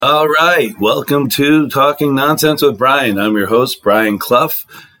All right, welcome to Talking Nonsense with Brian. I'm your host, Brian Clough.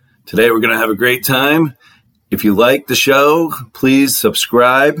 Today we're going to have a great time. If you like the show, please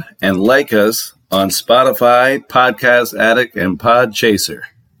subscribe and like us on Spotify, Podcast Addict, and Podchaser.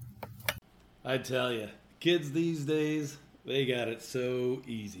 I tell you, kids these days, they got it so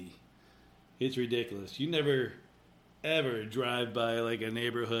easy. It's ridiculous. You never, ever drive by like a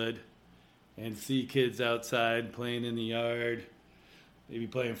neighborhood and see kids outside playing in the yard, maybe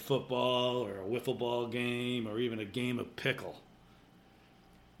playing football or a wiffle ball game or even a game of pickle.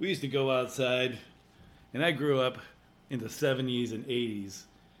 We used to go outside, and I grew up in the 70s and 80s,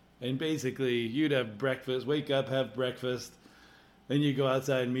 and basically you'd have breakfast, wake up, have breakfast, then you go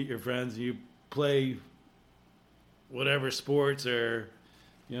outside and meet your friends, and you play whatever sports or,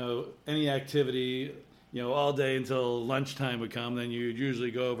 any activity, all day until lunchtime would come. Then you'd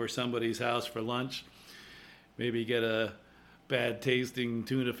usually go over somebody's house for lunch, maybe get a bad tasting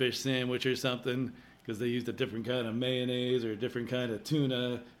tuna fish sandwich or something because they used a different kind of mayonnaise or a different kind of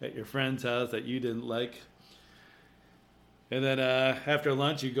tuna at your friend's house that you didn't like. And then after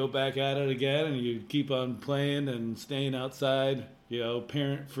lunch, you go back at it again and you keep on playing and staying outside,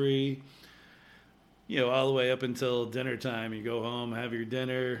 parent free, all the way up until dinner time. You go home, have your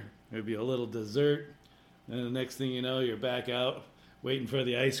dinner, maybe a little dessert. And the next thing you know, you're back out waiting for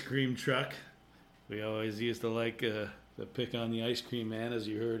the ice cream truck. We always used to like to pick on the ice cream man, as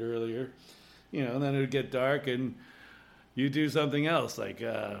you heard earlier. And then it would get dark and you do something else, like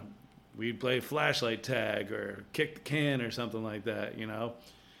we'd play flashlight tag or kick the can or something like that,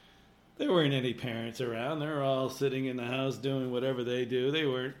 There weren't any parents around. They were all sitting in the house doing whatever they do. They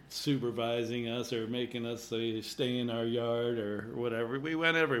weren't supervising us or making us stay in our yard or whatever. We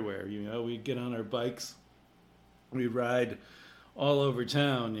went everywhere, We'd get on our bikes. We'd ride all over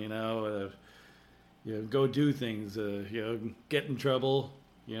town, go do things, get in trouble,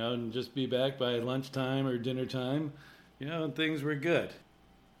 and just be back by lunchtime or dinner time, and things were good.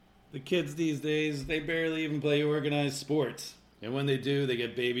 The kids these days, they barely even play organized sports. And when they do, they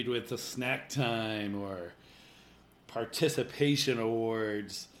get babied with a snack time or participation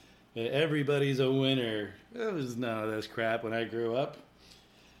awards. Everybody's a winner. There was none of this crap when I grew up.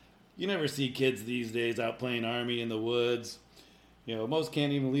 You never see kids these days out playing Army in the woods. Most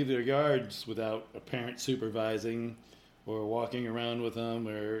can't even leave their yards without a parent supervising or walking around with them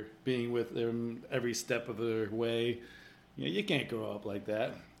or being with them every step of their way. You can't grow up like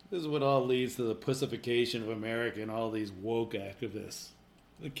that. This is what all leads to the pussification of America and all these woke activists.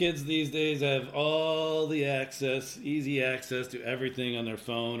 The kids these days have all the access, easy access to everything on their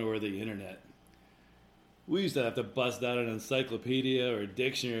phone or the internet. We used to have to bust out an encyclopedia or a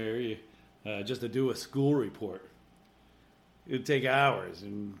dictionary just to do a school report. It would take hours,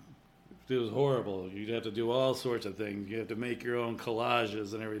 and it was horrible. You'd have to do all sorts of things. You have to make your own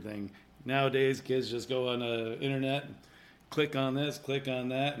collages and everything. Nowadays, kids just go on the internet, click on this, click on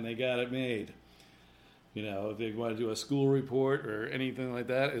that, and they got it made. If they want to do a school report or anything like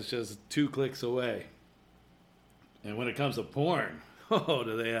that, it's just 2 clicks away. And when it comes to porn,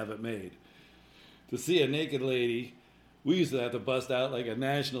 do they have it made. To see a naked lady, we used to have to bust out like a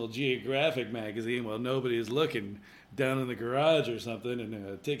National Geographic magazine while nobody is looking down in the garage or something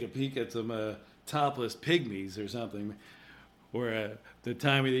and take a peek at some topless pygmies or something. Or the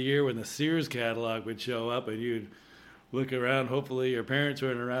time of the year when the Sears catalog would show up and you'd look around, hopefully your parents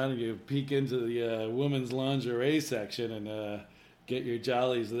weren't around, and you'd peek into the women's lingerie section and get your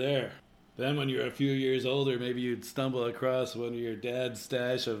jollies there. Then when you're a few years older, maybe you'd stumble across one of your dad's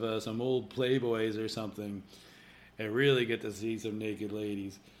stash of some old Playboys or something and really get to see some naked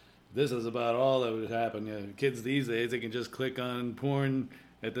ladies. This is about all that would happen. Kids these days, they can just click on porn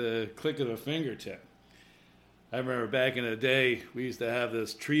at the click of a fingertip. I remember back in the day, we used to have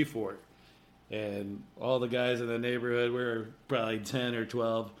this tree fort, and all the guys in the neighborhood, we were probably 10 or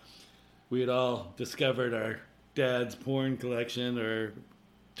 12, we had all discovered our dad's porn collection or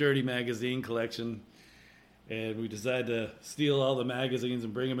dirty magazine collection, and we decided to steal all the magazines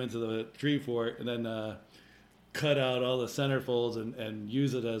and bring them into the tree fort and then cut out all the centerfolds and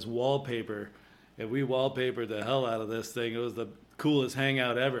use it as wallpaper. And we wallpapered the hell out of this thing. It was the coolest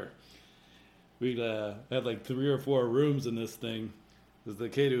hangout ever. We'd had like 3 or 4 rooms in this thing. Because the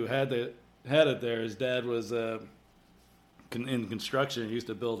kid who had it there, his dad was in construction and used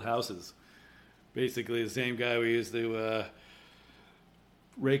to build houses. Basically the same guy we used to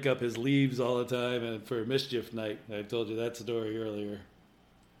rake up his leaves all the time and for mischief night. I told you that story earlier.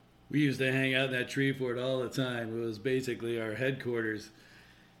 We used to hang out in that tree fort all the time. It was basically our headquarters.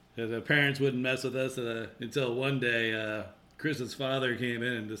 And the parents wouldn't mess with us until one day Chris's father came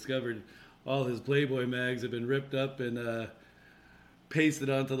in and discovered all his Playboy mags had been ripped up and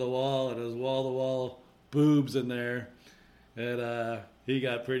pasted onto the wall, and it was wall-to-wall boobs in there. And he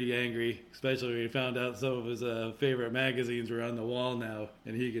got pretty angry, especially when he found out some of his favorite magazines were on the wall now,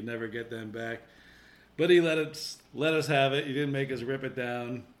 and he could never get them back. But he let us have it. He didn't make us rip it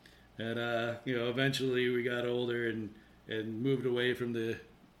down. And eventually we got older and moved away from the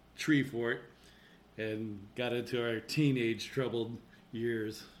tree fort and got into our teenage troubled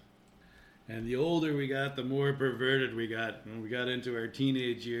years. And the older we got, the more perverted we got. When we got into our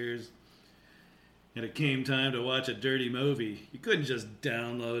teenage years, and it came time to watch a dirty movie, you couldn't just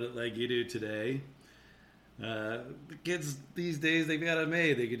download it like you do today. The kids these days, they've got it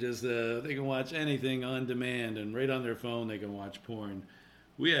made. They could just they can watch anything on demand, and right on their phone they can watch porn.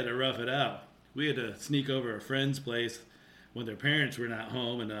 We had to rough it out. We had to sneak over a friend's place when their parents were not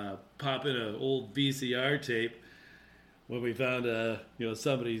home and pop in an old VCR tape when we found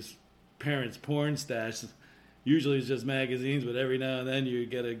somebody's parents' porn stash. Usually it's just magazines, but every now and then you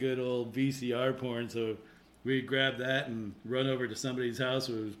get a good old VCR porn. So we'd grab that and run over to somebody's house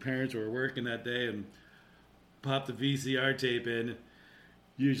whose parents were working that day and pop the VCR tape in.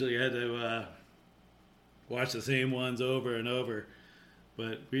 Usually had to watch the same ones over and over.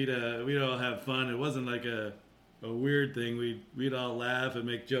 But we'd all have fun. It wasn't like a weird thing. We'd all laugh and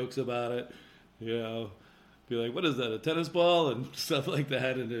make jokes about it. Be like, what is that, a tennis ball? And stuff like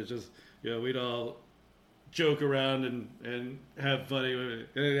that. And it's just, we'd all joke around and have fun. And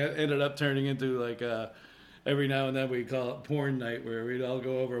it ended up turning into like every now and then we call it porn night, where we'd all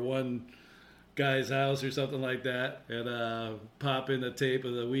go over one guy's house or something like that and pop in the tape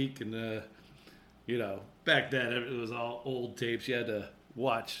of the week. And back then it was all old tapes. You had to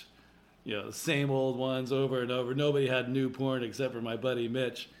watch the same old ones over and over. Nobody had new porn except for my buddy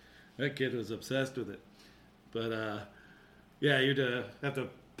Mitch. That kid was obsessed with it. But you'd have to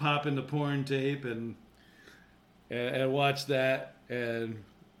pop in the porn tape and watch that. And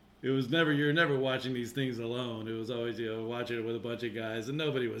you're never watching these things alone. It was always watching it with a bunch of guys, and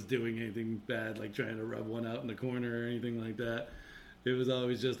nobody was doing anything bad, like trying to rub one out in the corner or anything like that. It was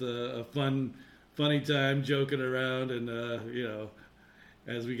always just a funny time joking around. And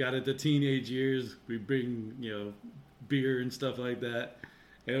as we got into teenage years, we bring beer and stuff like that.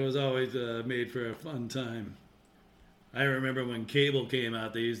 And it was always made for a fun time. I remember when cable came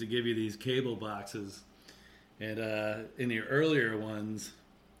out, they used to give you these cable boxes. And in the earlier ones,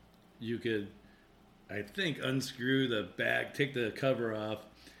 you could, I think, unscrew the back, take the cover off,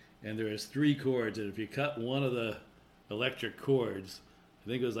 and there was 3 cords. And if you cut one of the electric cords, I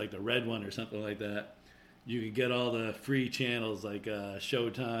think it was like the red one or something like that, you could get all the free channels like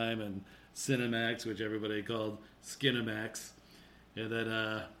Showtime and Cinemax, which everybody called Skinemax. And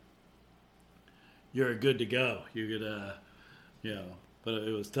then you're good to go. You could, but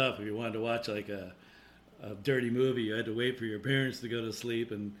it was tough. If you wanted to watch like a dirty movie, you had to wait for your parents to go to sleep.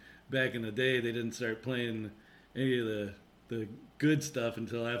 And back in the day, they didn't start playing any of the good stuff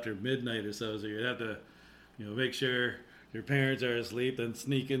until after midnight or so. So you'd have to, make sure your parents are asleep, then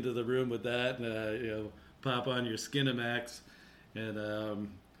sneak into the room with that, and pop on your Skinemax, and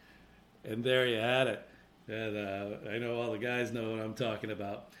there you had it. And I know all the guys know what I'm talking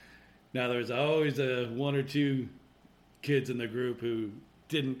about. Now, there's always one or two kids in the group who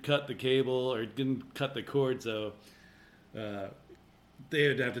didn't cut the cable or didn't cut the cord, so they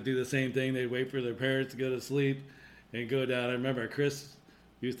would have to do the same thing. They'd wait for their parents to go to sleep and go down. I remember Chris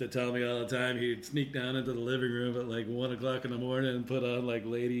used to tell me all the time he'd sneak down into the living room at like 1 o'clock in the morning and put on like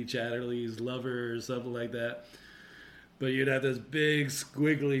Lady Chatterley's Lover or something like that. But you'd have this big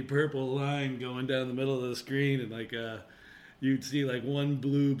squiggly purple line going down the middle of the screen, and like you'd see like one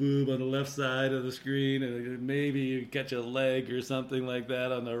blue boob on the left side of the screen, and maybe you'd catch a leg or something like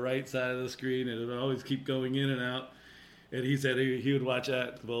that on the right side of the screen, and it would always keep going in and out. And he said he would watch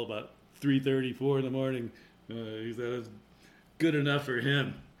that about 3:30, 4 in the morning. He said it was good enough for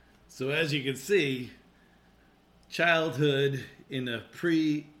him. So as you can see, childhood in the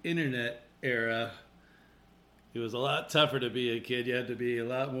pre-internet era, it was a lot tougher to be a kid. You had to be a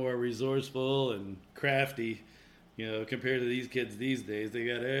lot more resourceful and crafty, compared to these kids these days. They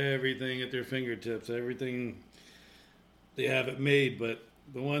got everything at their fingertips, everything, they have it made. But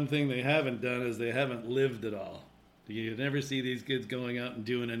the one thing they haven't done is they haven't lived it all. You never see these kids going out and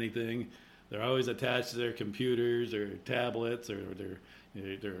doing anything. They're always attached to their computers or tablets or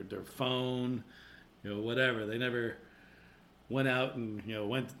their phone, whatever. They never went out and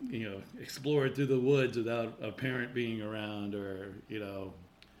explored through the woods without a parent being around, or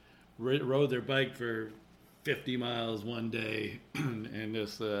rode their bike for 50 miles one day and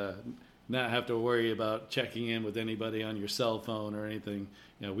just not have to worry about checking in with anybody on your cell phone or anything.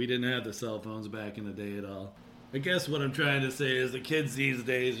 We didn't have the cell phones back in the day at all. I guess what I'm trying to say is the kids these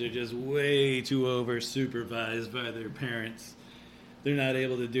days are just way too over supervised by their parents. They're not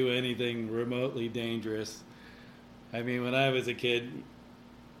able to do anything remotely dangerous. I mean, when I was a kid,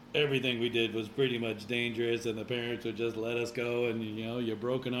 everything we did was pretty much dangerous, and the parents would just let us go. And you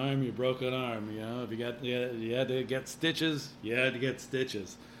broke an arm, you broke an arm. If you had to get stitches, you had to get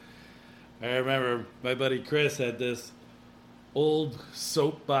stitches. I remember my buddy Chris had this old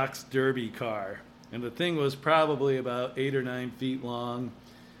soapbox derby car, and the thing was probably about 8 or 9 feet long.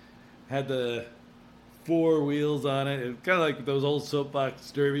 Had the 4 wheels on it. It was kind of like those old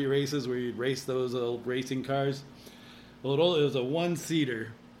soapbox derby races where you'd race those old racing cars. Well, it was a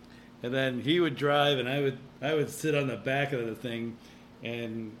 1-seater, and then he would drive, and I would sit on the back of the thing.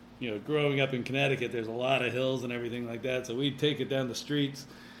 And growing up in Connecticut, there's a lot of hills and everything like that, so we'd take it down the streets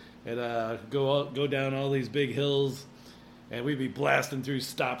and go down all these big hills, and we'd be blasting through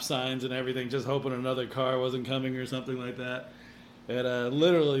stop signs and everything, just hoping another car wasn't coming or something like that. And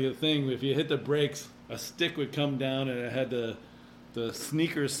literally, the thing, if you hit the brakes, a stick would come down, and it had the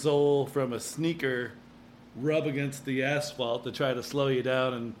sneaker sole from a sneaker rub against the asphalt to try to slow you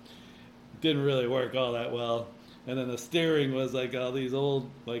down, and it didn't really work all that well. And then the steering was like all these old,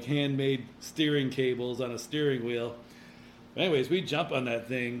 like, handmade steering cables on a steering wheel. Anyways, we jump on that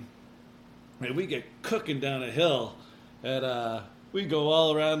thing, and we get cooking down a hill, and we go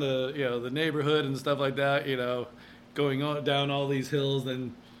all around the neighborhood and stuff like that, going down all these hills.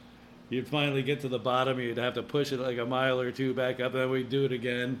 Then you'd finally get to the bottom. You'd have to push it like a mile or two back up, and then we'd do it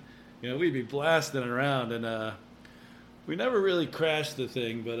again. We'd be blasting around, and we never really crashed the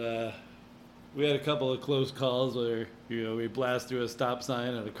thing, but we had a couple of close calls where we blast through a stop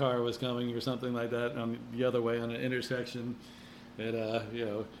sign and a car was coming or something like that on the other way on an intersection, and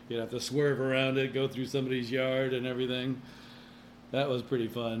you'd have to swerve around it, go through somebody's yard and everything. That was pretty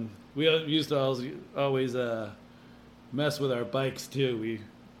fun. We used to always mess with our bikes too.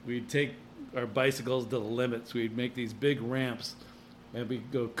 We'd take our bicycles to the limits. We'd make these big ramps, and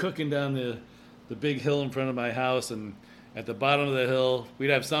we'd go cooking down the big hill in front of my house, and at the bottom of the hill,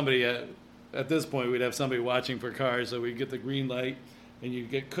 we'd have somebody at this point, we'd have somebody watching for cars, so we'd get the green light, and you'd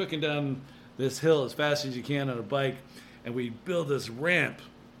get cooking down this hill as fast as you can on a bike, and we'd build this ramp.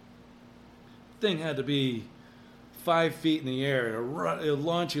 Thing had to be 5 feet in the air. It would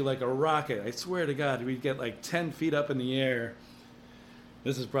launch you like a rocket. I swear to God, we'd get like 10 feet up in the air.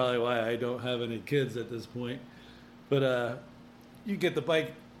 This is probably why I don't have any kids at this point. But you get the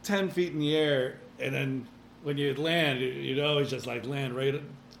bike 10 feet in the air, and then when you'd land, you'd always just like land right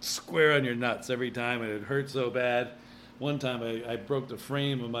square on your nuts every time, and it hurt so bad. One time I broke the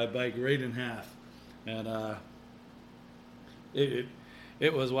frame of my bike right in half, and it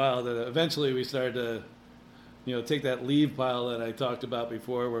was wild. And eventually we started to take that leaf pile that I talked about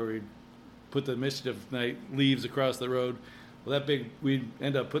before, where we put the Mischief Night leaves across the road. Well, we'd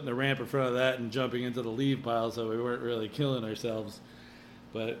end up putting the ramp in front of that and jumping into the leaf pile, so we weren't really killing ourselves.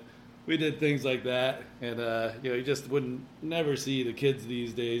 But we did things like that, and you just never see the kids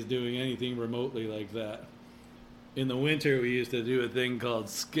these days doing anything remotely like that. In the winter, we used to do a thing called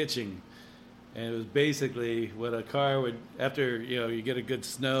skitching, and it was basically when a car would, after you get a good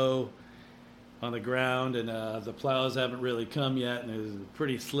snow on the ground, and the plows haven't really come yet, and it was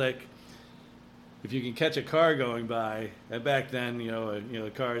pretty slick. If you can catch a car going by, and back then,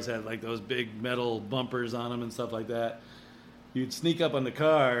 the cars had like those big metal bumpers on them and stuff like that. You'd sneak up on the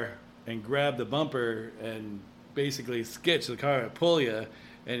car and grab the bumper and basically skitch. The car would pull you,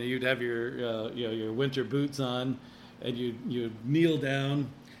 and you'd have your winter boots on, and you'd kneel down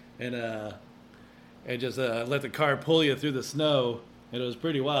and just let the car pull you through the snow. And it was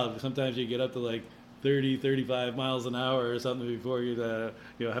pretty wild. Sometimes you get up to like 30, 35 miles an hour or something before you'd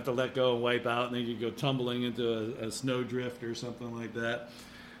have to let go and wipe out, and then you'd go tumbling into a snow drift or something like that.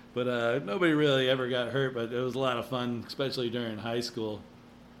 But nobody really ever got hurt, but it was a lot of fun, especially during high school.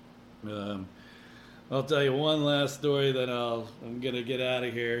 I'll tell you one last story, then I'm going to get out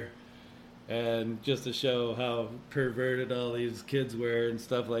of here. And just to show how perverted all these kids were and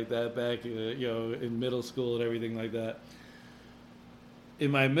stuff like that back, in middle school and everything like that.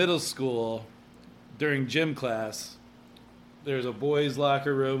 In my middle school, during gym class, there's a boys'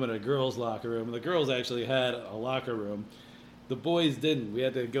 locker room and a girls' locker room. And the girls actually had a locker room. The boys didn't. We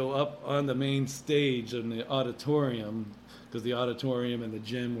had to go up on the main stage in the auditorium, because the auditorium and the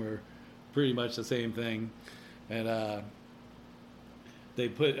gym were pretty much the same thing. And they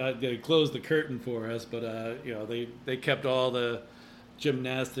closed the curtain for us, but they kept all the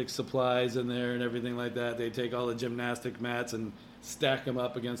gymnastic supplies in there and everything like that. They take all the gymnastic mats and stack them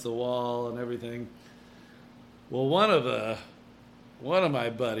up against the wall and everything. Well, one of my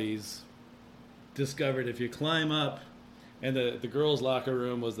buddies discovered if you climb up, and the girls' locker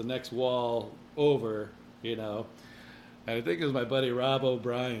room was the next wall over, you know. And I think it was my buddy Rob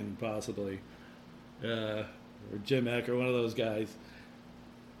O'Brien, possibly, or Jim Eck, or one of those guys.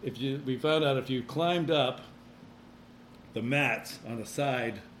 We found out if you climbed up the mats on the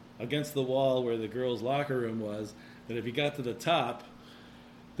side against the wall where the girls' locker room was, that if you got to the top,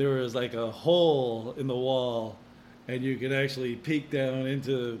 there was like a hole in the wall, and you could actually peek down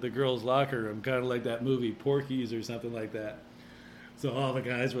into the girls' locker room, kind of like that movie Porky's or something like that. So all the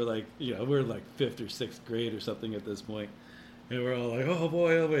guys were like, you know, we're like 5th or 6th grade or something at this point. And we're all like, oh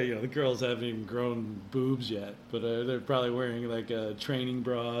boy, you know, the girls haven't even grown boobs yet. But they're probably wearing like training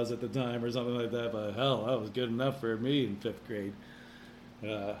bras at the time or something like that. But hell, that was good enough for me in 5th grade.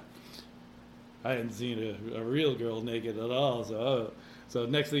 I hadn't seen a real girl naked at all. So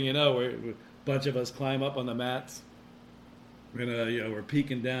next thing you know, a bunch of us climb up on the mats. And, you know, we're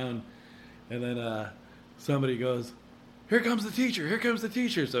peeking down. And then somebody goes, here comes the teacher, here comes the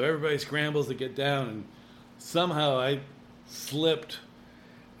teacher. So everybody scrambles to get down, and somehow I slipped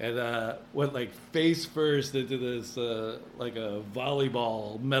and went like face first into this like a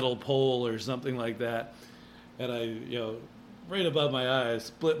volleyball metal pole or something like that. And I, you know, right above my eye, I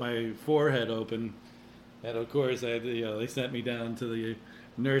split my forehead open. And of course, they sent me down to the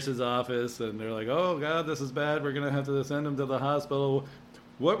nurse's office, and they're like, oh God, this is bad. We're going to have to send him to the hospital.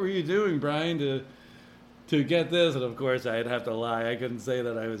 What were you doing, Brian, to get this? And of course I'd have to lie. I couldn't say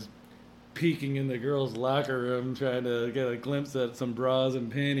that I was peeking in the girls' locker room trying to get a glimpse at some bras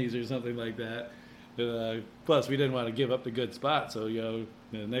and panties or something like that. Plus, we didn't want to give up the good spot, so, you know,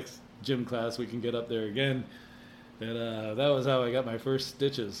 the next gym class we can get up there again. And that was how I got my first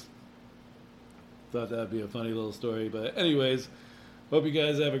stitches. Thought that'd be a funny little story. But anyways, hope you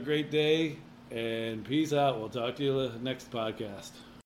guys have a great day, and peace out. We'll talk to you next podcast.